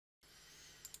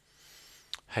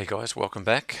Hey guys, welcome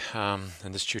back.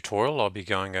 In this tutorial I'll be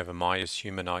going over Maya's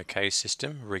human IK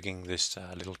system, rigging this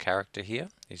little character here.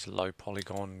 He's a low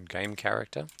polygon game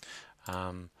character.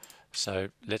 Um, so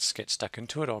let's get stuck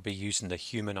into it. I'll be using the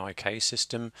human IK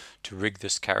system to rig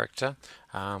this character.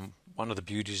 One of the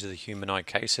beauties of the human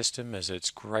IK system is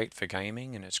it's great for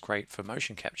gaming and it's great for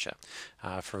motion capture.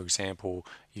 For example,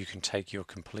 you can take your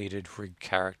completed rigged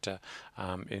character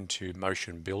into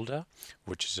Motion Builder,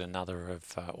 which is another of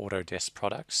Autodesk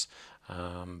products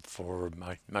for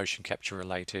motion capture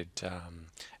related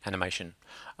animation.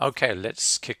 Okay,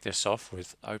 let's kick this off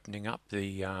with opening up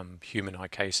the human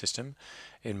IK system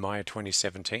in Maya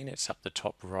 2017. It's up the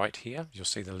top right here. You'll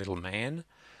see the little man,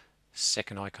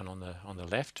 second icon on the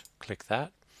left. Click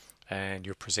that and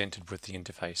you're presented with the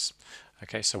interface.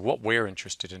 Okay, so what we're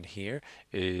interested in here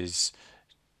is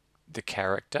the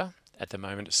character. At the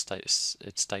moment it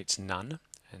states none,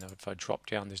 and if I drop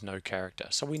down there's no character,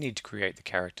 so we need to create the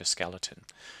character skeleton.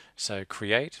 So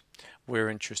create, we're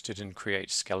interested in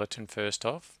create skeleton first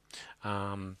off.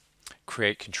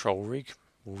 Create control rig,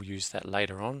 we'll use that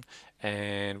later on.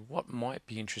 And what might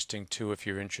be interesting too, if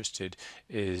you're interested,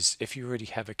 is if you already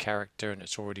have a character and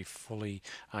it's already fully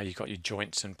you've got your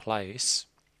joints in place,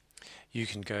 you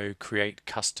can go create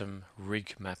custom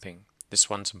rig mapping.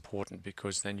 This one's important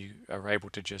because then you are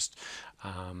able to just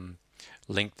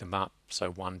link them up, so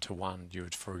one to one. You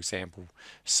would, for example,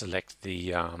 select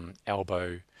the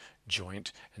elbow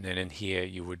joint, and then in here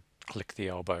you would click the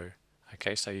elbow.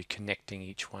 Okay, so you're connecting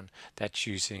each one. That's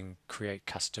using create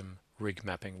custom rig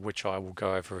mapping, which I will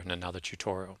go over in another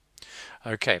tutorial.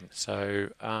 Okay, so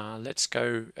let's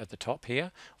go at the top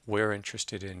here. We're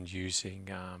interested in using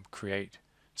create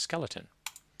skeleton.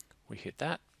 We hit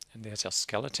that and there's our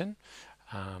skeleton.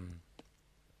 And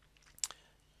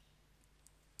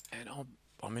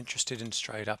I'm interested in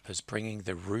straight up as bringing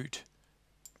the root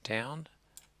down.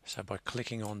 So by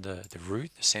clicking on the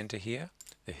root, the center here,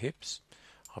 the hips,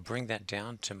 I'll bring that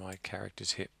down to my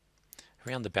character's hip,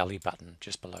 around the belly button,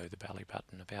 just below the belly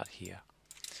button, about here.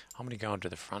 I'm going to go into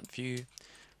the front view,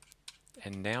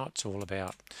 and now it's all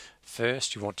about,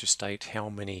 first you want to state how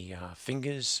many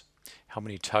fingers, how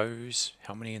many toes,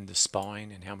 how many in the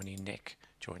spine, and how many neck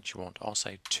joints you want. I'll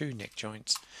say 2 neck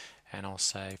joints, and I'll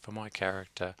say for my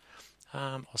character,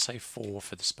 I'll say 4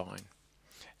 for the spine.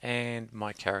 And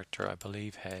my character, I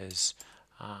believe, has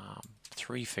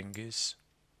 3 fingers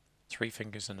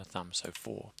and a thumb, so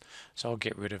 4. So I'll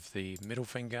get rid of the middle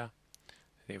finger.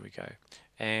 There we go.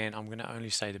 And I'm going to only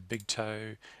say the big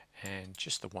toe and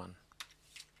just the one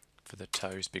for the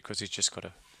toes because he's just got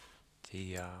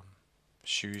the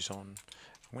shoes on.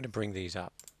 I'm going to bring these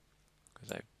up because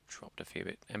they've dropped a fair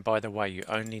bit. And by the way, you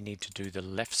only need to do the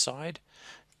left side.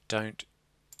 Don't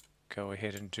go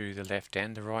ahead and do the left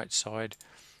and the right side.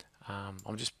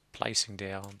 I'm just placing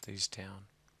these down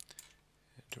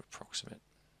to approximate.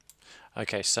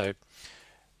 Okay, so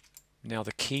now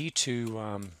the key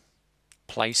to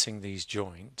placing these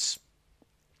joints,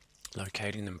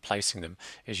 locating them, placing them,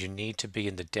 is you need to be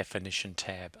in the definition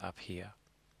tab up here.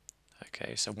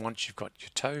 Okay, so once you've got your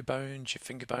toe bones, your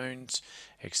finger bones,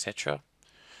 etc.,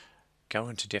 go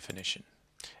into definition.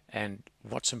 And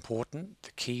what's important,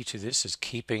 the key to this is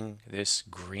keeping this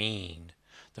green,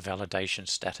 the validation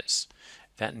status.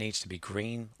 That needs to be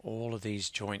green. All of these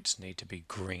joints need to be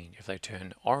green. If they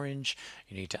turn orange,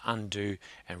 you need to undo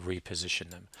and reposition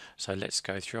them. So let's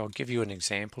go through. I'll give you an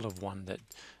example of one that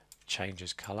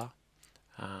changes color,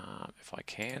 if I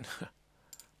can.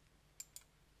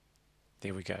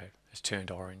 There we go. It's turned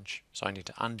orange. So I need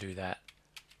to undo that.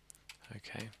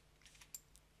 Okay.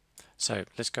 So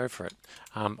let's go for it.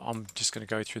 I'm just going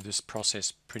to go through this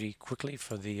process pretty quickly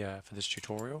for this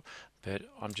tutorial, but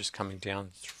I'm just coming down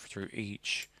through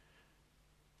each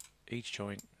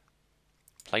joint,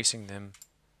 placing them.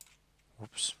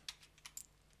 Whoops.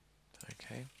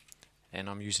 Okay, and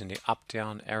I'm using the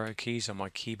up-down arrow keys on my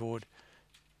keyboard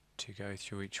to go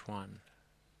through each one.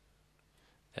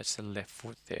 That's the left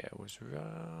foot there. It was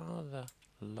rather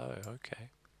low. Okay.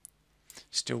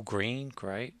 Still green,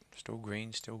 great. Still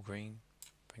green, still green.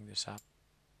 Bring this up.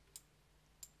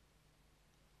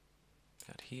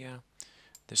 Out here.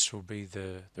 This will be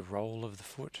the roll of the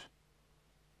foot.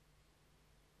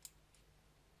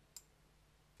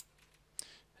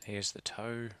 Here's the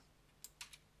toe.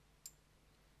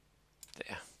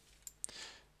 There.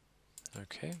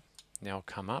 Okay. Now I'll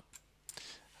come up.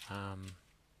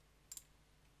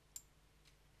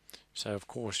 So of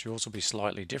course yours will be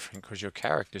slightly different because your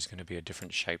character is going to be a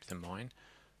different shape than mine.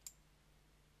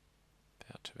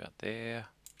 About there.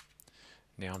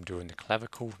 Now I'm doing the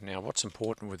clavicle. Now what's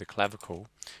important with the clavicle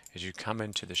is you come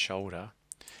into the shoulder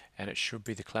and it should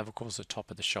be the clavicles, the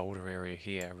top of the shoulder area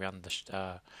here, around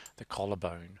the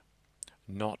collarbone,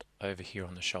 not over here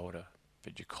on the shoulder,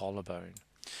 but your collarbone.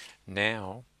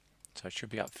 Now, so it should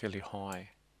be up fairly high.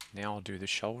 Now I'll do the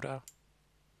shoulder,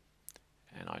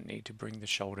 and I need to bring the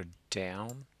shoulder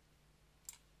down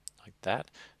like that,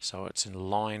 so it's in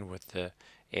line with the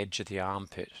edge of the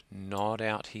armpit, not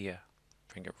out here.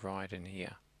 Bring it right in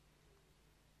here.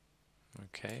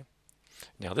 Okay.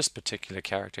 Now this particular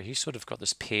character, he's sort of got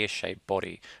this pear-shaped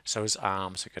body, so his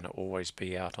arms are going to always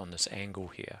be out on this angle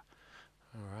here.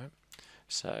 Alright,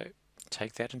 so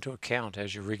take that into account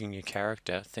as you're rigging your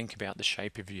character. Think about the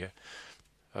shape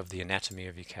of the anatomy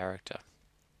of your character.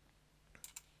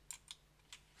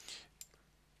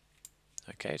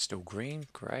 Okay, it's still green,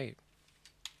 great.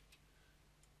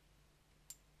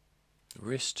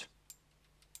 Wrist.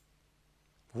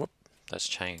 Whoop, that's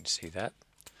changed, see that?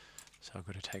 So I've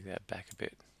got to take that back a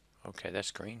bit. Okay,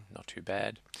 that's green, not too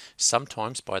bad.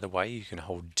 Sometimes, by the way, you can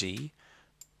hold D,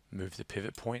 move the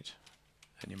pivot point,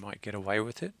 and you might get away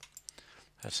with it.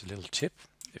 That's a little tip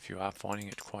if you are finding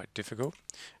it quite difficult.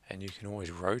 And you can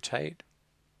always rotate.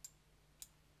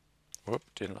 Whoop,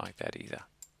 didn't like that either.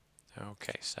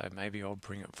 Okay, so maybe I'll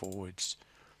bring it forwards,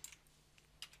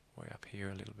 way up here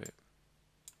a little bit.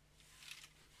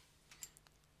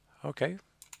 Okay,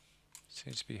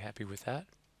 seems to be happy with that.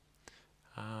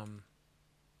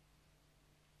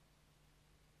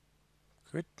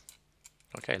 Good.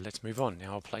 Okay, let's move on.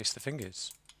 Now I'll place the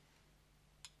fingers.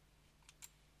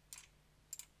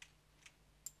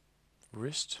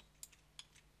 Wrist.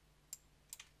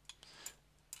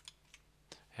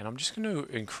 And I'm just going to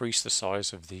increase the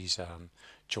size of these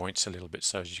joints a little bit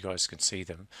so as you guys can see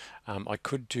them. I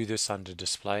could do this under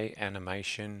display,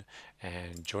 animation,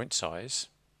 and joint size.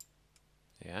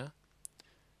 Yeah,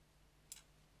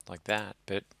 like that.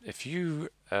 But if you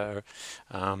are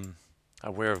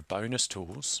aware of bonus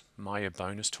tools, Maya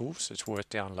bonus tools, it's worth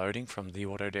downloading from the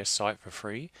Autodesk site for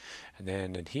free. And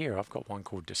then in here I've got one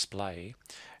called display,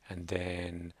 and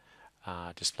then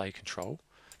display control.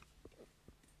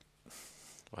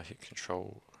 I hit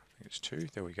control, I think it's 2,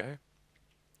 there we go.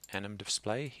 Anim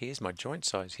display, here's my joint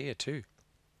size here too.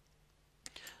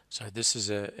 So this is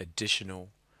an additional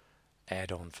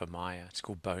add-on for Maya. It's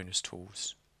called bonus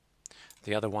tools.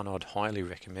 The other one I'd highly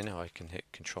recommend, I can hit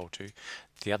control 2.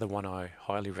 The other one I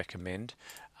highly recommend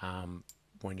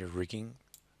when you're rigging,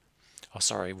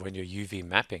 when you're UV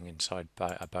mapping inside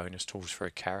a bonus tools for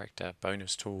a character,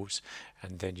 bonus tools,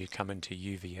 and then you come into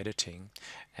UV editing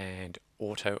and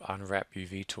auto unwrap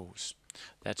UV tools.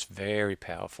 That's very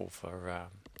powerful for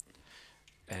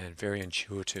and very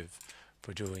intuitive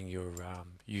for doing your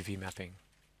UV mapping.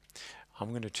 I'm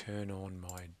going to turn on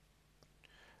my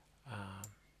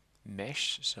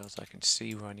mesh so as I can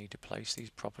see where I need to place these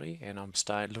properly, and I'm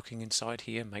looking inside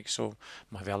here, make sure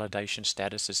my validation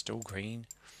status is still green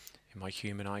in my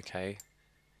human IK.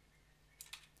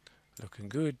 Looking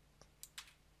good.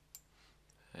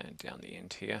 And down the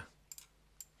end here.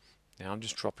 Now I'm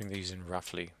just dropping these in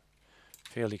roughly,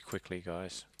 fairly quickly,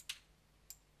 guys.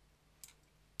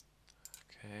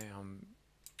 Okay, I'm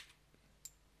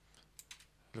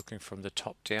looking from the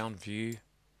top down view,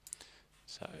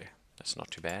 so that's not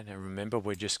too bad. And remember,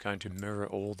 we're just going to mirror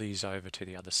all these over to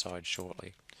the other side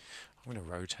shortly. I'm going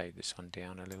to rotate this one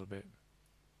down a little bit.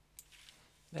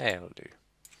 That'll do.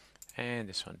 And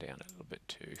this one down a little bit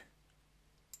too.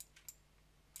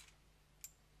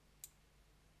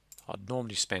 I'd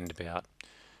normally spend about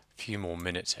a few more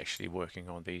minutes actually working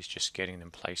on these, just getting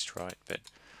them placed right, but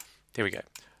there we go.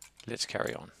 Let's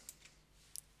carry on.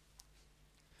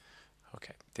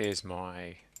 Okay, there's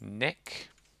my neck.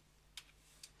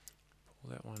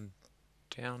 Pull that one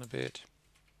down a bit.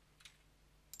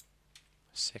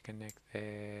 Second neck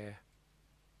there.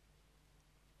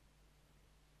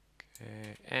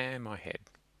 Okay, and my head.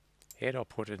 Head I'll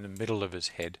put in the middle of his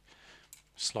head,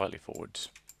 slightly forwards,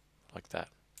 like that.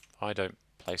 I don't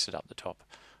place it up the top.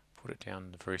 Put it down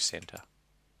in the very center.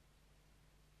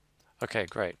 Okay,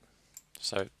 great.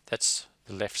 So that's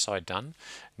the left side done.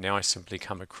 Now I simply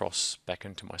come across back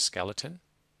into my skeleton,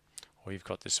 or you've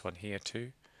got this one here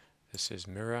too. This is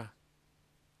mirror.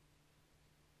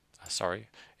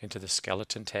 Into the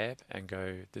skeleton tab and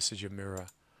go, this is your mirror.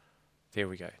 There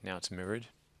we go, now it's mirrored.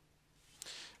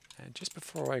 And just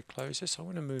before I close this, I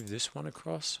want to move this one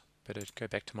across, but I'd go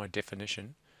back to my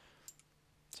definition,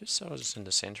 just so it's in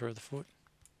the center of the foot.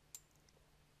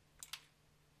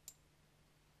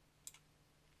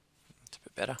 It's a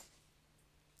bit better.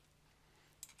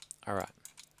 Alright,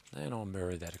 then I'll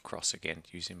mirror that across again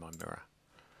using my mirror.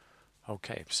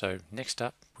 Okay, so next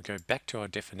up we go back to our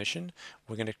definition.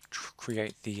 We're going to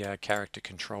create the character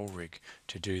control rig.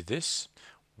 To do this,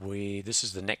 this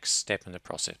is the next step in the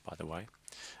process, by the way.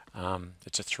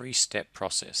 It's a three-step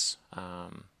process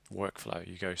workflow.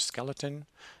 You go skeleton,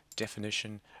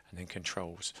 definition, and then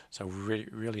controls. So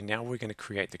really now we're going to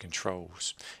create the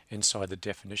controls. Inside the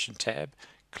definition tab,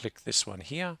 click this one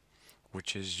here,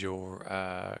 which is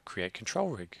your create control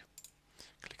rig.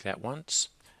 Click that once.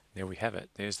 There we have it.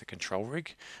 There's the control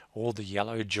rig. All the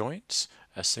yellow joints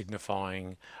are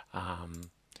signifying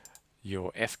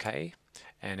your FK,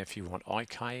 and if you want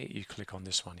IK, you click on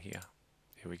this one here.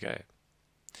 Here we go.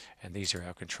 And these are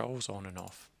our controls on and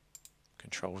off.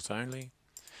 Controls only.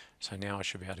 So now I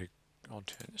should be able to, I'll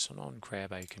turn this one on,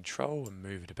 grab a control and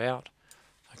move it about.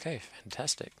 Okay,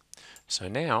 fantastic. So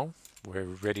now we're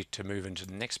ready to move into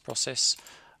the next process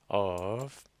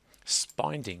of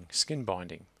binding, skin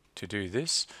binding. To do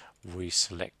this, we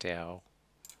select our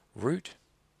root,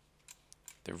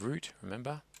 the root,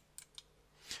 remember?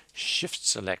 Shift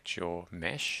select your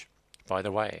mesh. By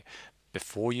the way,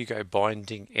 before you go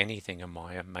binding anything in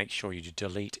Maya, make sure you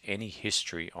delete any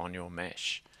history on your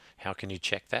mesh. How can you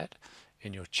check that?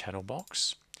 In your channel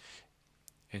box,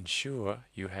 ensure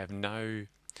you have no,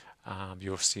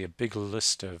 you'll see a big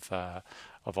list of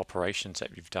operations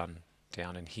that you've done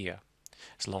down in here.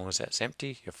 As long as that's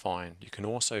empty, you're fine. You can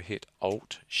also hit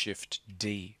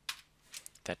Alt-Shift-D.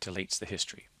 That deletes the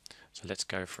history. So let's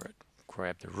go for it.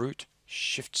 Grab the root,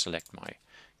 shift select my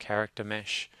character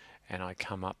mesh, and I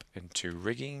come up into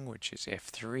rigging, which is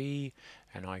F3,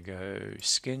 and I go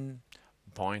skin,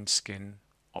 bind skin,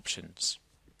 options.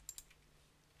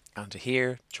 Under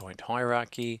here, joint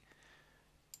hierarchy,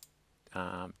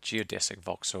 geodesic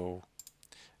voxel,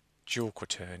 dual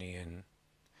quaternion,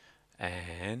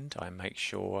 and I make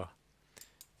sure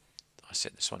I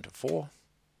set this one to 4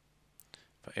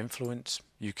 for influence.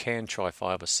 You can try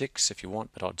 5 or 6 if you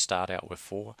want, but I'd start out with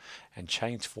 4 and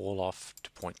change fall off to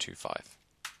 0.25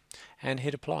 and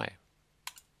hit apply.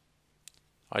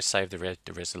 I save the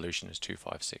resolution as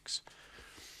 256.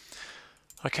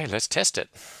 Okay, let's test it.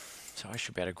 So I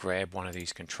should be able to grab one of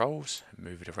these controls and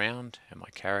move it around, and my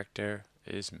character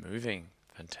is moving.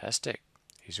 Fantastic.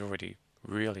 He's already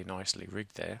really nicely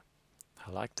rigged there. I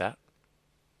like that.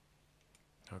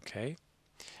 Okay,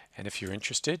 and if you're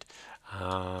interested,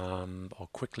 I'll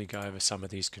quickly go over some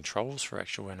of these controls for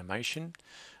actual animation.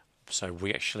 So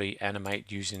we actually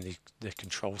animate using the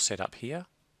control setup here.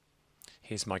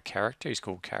 Here's my character, he's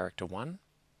called character 1,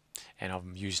 and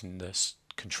I'm using this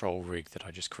control rig that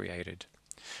I just created.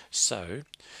 So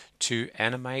to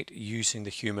animate using the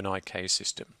human HIK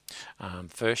system,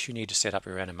 first you need to set up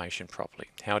your animation properly.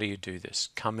 How do you do this?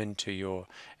 Come into your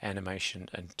animation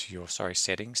and to your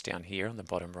settings down here on the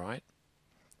bottom right,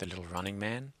 the little running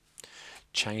man,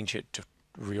 change it to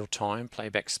real time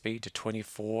playback speed to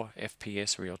 24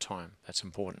 FPS real time. That's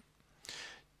important.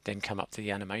 Then come up to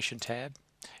the animation tab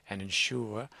and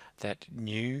ensure that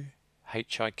new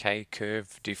HIK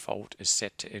curve default is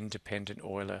set to independent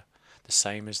Euler, the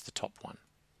same as the top one.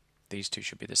 These two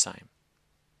should be the same.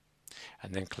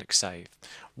 And then click save.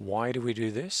 Why do we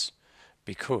do this?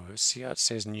 Because see how it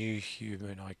says new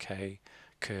human HIK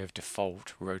curve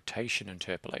default rotation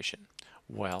interpolation.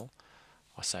 Well,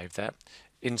 I save that.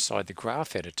 Inside the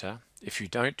graph editor, if you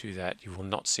don't do that, you will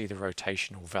not see the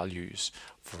rotational values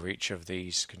for each of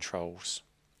these controls.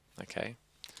 Okay,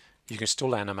 you can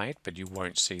still animate, but you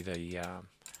won't see the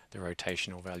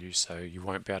rotational values, so you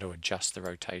won't be able to adjust the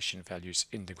rotation values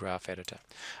in the graph editor.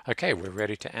 Okay, we're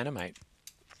ready to animate.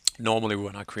 Normally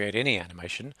when I create any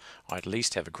animation, I at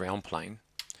least have a ground plane,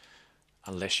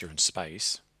 unless you're in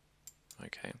space.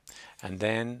 Okay, and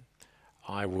then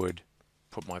I would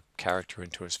put my character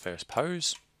into his first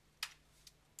pose.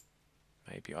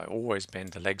 Maybe I always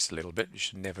bend the legs a little bit. You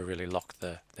should never really lock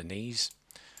the knees.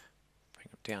 Bring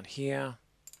them down here.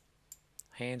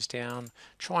 Hands down.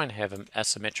 Try and have them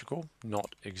asymmetrical,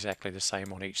 not exactly the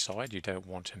same on each side. You don't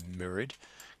want them mirrored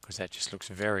because that just looks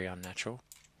very unnatural.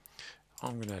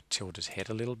 I'm going to tilt his head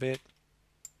a little bit,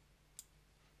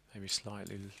 maybe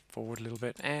slightly forward a little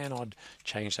bit, and I'd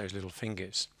change those little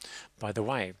fingers. By the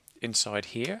way, inside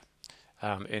here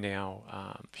in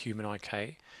our human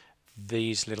HIK,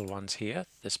 these little ones here,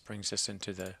 this brings us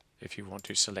into the, if you want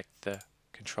to select the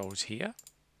controls here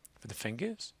for the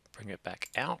fingers, bring it back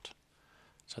out.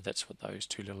 So that's what those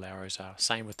two little arrows are.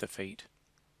 Same with the feet.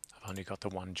 I've only got the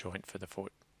one joint for the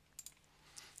foot.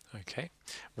 Okay.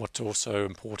 What's also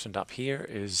important up here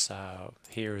is our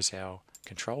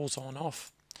controls on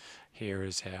off. Here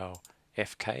is our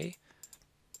FK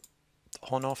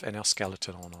on off and our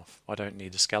skeleton on off. I don't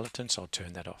need the skeleton, so I'll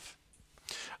turn that off.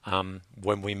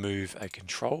 When we move a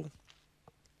control,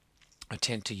 I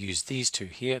tend to use these two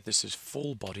here. This is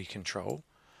full body control.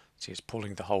 See, it's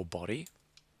pulling the whole body.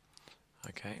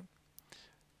 Okay.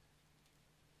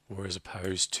 Whereas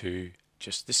opposed to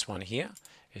just this one here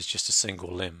is just a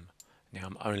single limb. Now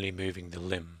I'm only moving the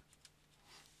limb.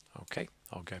 Okay,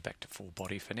 I'll go back to full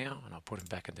body for now, and I'll put him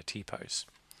back in the T-pose.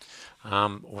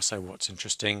 Also, what's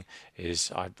interesting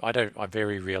is I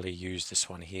very rarely use this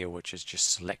one here, which is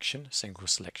just selection, single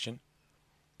selection.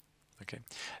 Okay,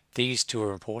 these two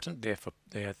are important.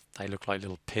 They look like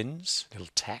little pins, little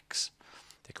tacks.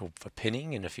 They're called for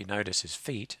pinning, and if you notice, his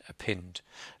feet are pinned.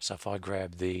 So if I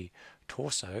grab the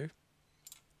torso,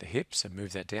 the hips, and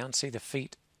move that down, see the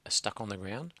feet are stuck on the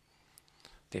ground.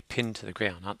 They're pinned to the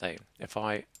ground, aren't they? If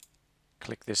I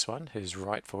click this one, his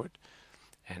right foot,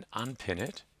 and unpin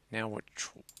it, now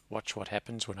watch what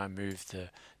happens when I move the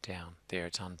down. There,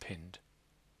 it's unpinned.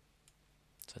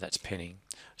 So that's pinning.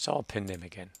 So I'll pin them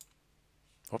again.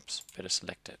 Whoops, better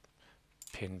select it.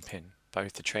 Pin, pin.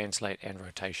 Both the translate and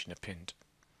rotation are pinned.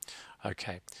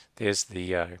 Okay, there's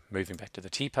the moving back to the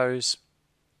T-pose.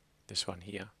 This one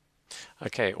here.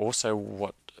 Okay, also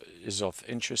what is of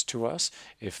interest to us,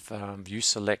 if you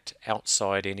select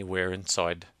outside anywhere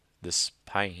inside this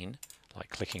pane, like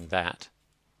clicking that,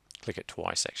 click it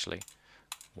twice actually,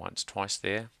 once, twice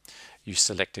there, you're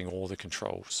selecting all the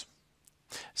controls.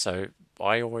 So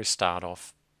I always start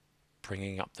off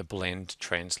bringing up the blend,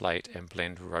 translate, and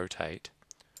blend, rotate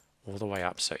all the way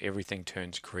up so everything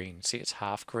turns green. See, it's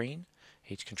half green.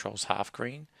 Each control's half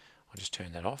green. I'll just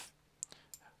turn that off.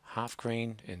 Half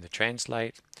green in the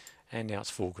translate, and now it's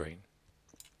full green.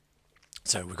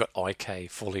 So we've got HIK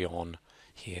fully on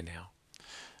here now.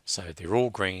 So they're all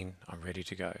green. I'm ready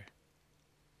to go.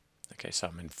 Okay, so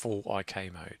I'm in full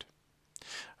HIK mode.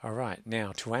 All right,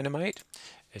 now to animate,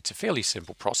 it's a fairly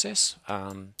simple process.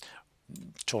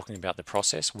 Talking about the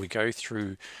process, we go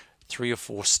through 3 or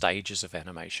 4 stages of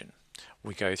animation.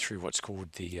 We go through what's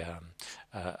called the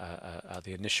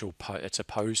initial it's a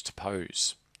pose to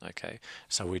pose. Okay,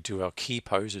 so we do our key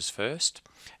poses first,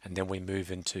 and then we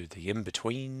move into the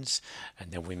in-betweens, and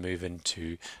then we move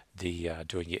into the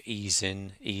doing your ease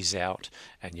in, ease out,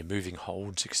 and your moving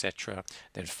holds, etc.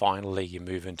 Then finally you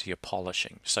move into your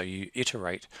polishing. So you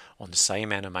iterate on the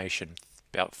same animation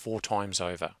about 4 times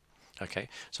over. Okay,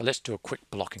 so let's do a quick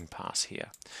blocking pass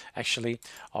here. Actually,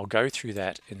 I'll go through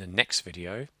that in the next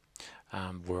video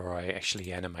where I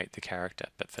actually animate the character.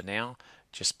 But for now,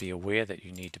 just be aware that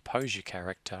you need to pose your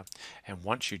character, and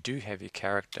once you do have your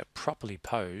character properly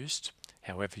posed,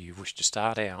 however you wish to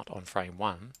start out on frame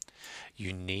 1,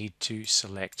 you need to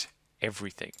select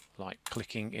everything, like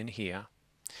clicking in here,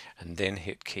 and then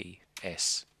hit key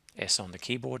S. S on the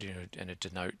keyboard, and it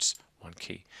denotes one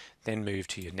key. Then move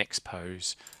to your next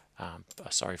pose,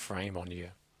 frame on your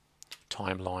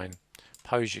timeline,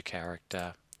 pose your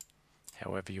character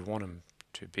however you want him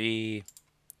to be,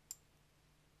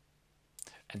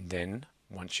 and then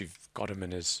once you've got him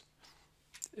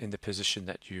in the position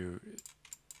that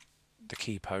the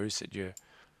key pose that you're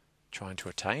trying to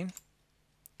attain,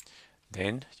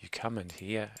 then you come in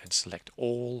here and select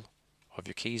all of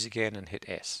your keys again and hit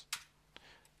S.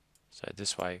 So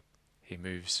this way he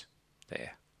moves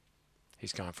there.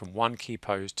 He's going from one key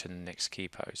pose to the next key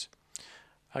pose.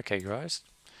 Okay guys,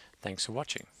 thanks for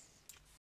watching.